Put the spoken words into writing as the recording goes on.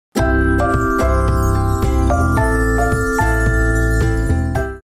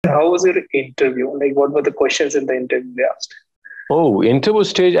was your interview? Like, what were the questions in the interview they asked? Oh, interview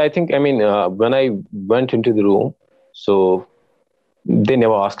stage, I think, when I went into the room, so they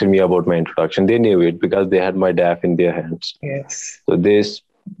never asked me about my introduction. They knew it because they had my DAF in their hands. Yes. So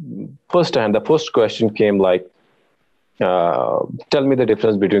the first question came like, tell me the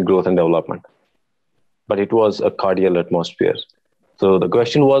difference between growth and development. But it was a cordial atmosphere. So the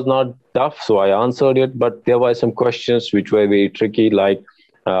question was not tough, so I answered it, but there were some questions which were very tricky. Like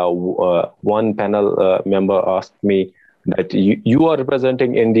one panel member asked me that you are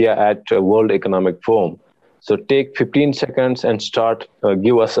representing India at World Economic Forum. So take 15 seconds and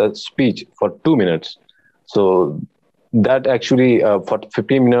give us a speech for 2 minutes. So that actually, for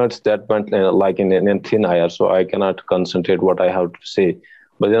 15 minutes, that went like in thin air. So I cannot concentrate what I have to say.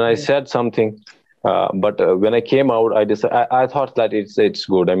 But then I said something. But when I came out, I thought that it's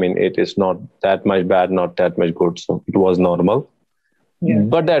good. I mean, it is not that much bad, not that much good. So it was normal. Yeah.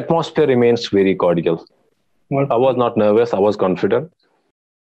 But the atmosphere remains very cordial. I was not nervous. I was confident.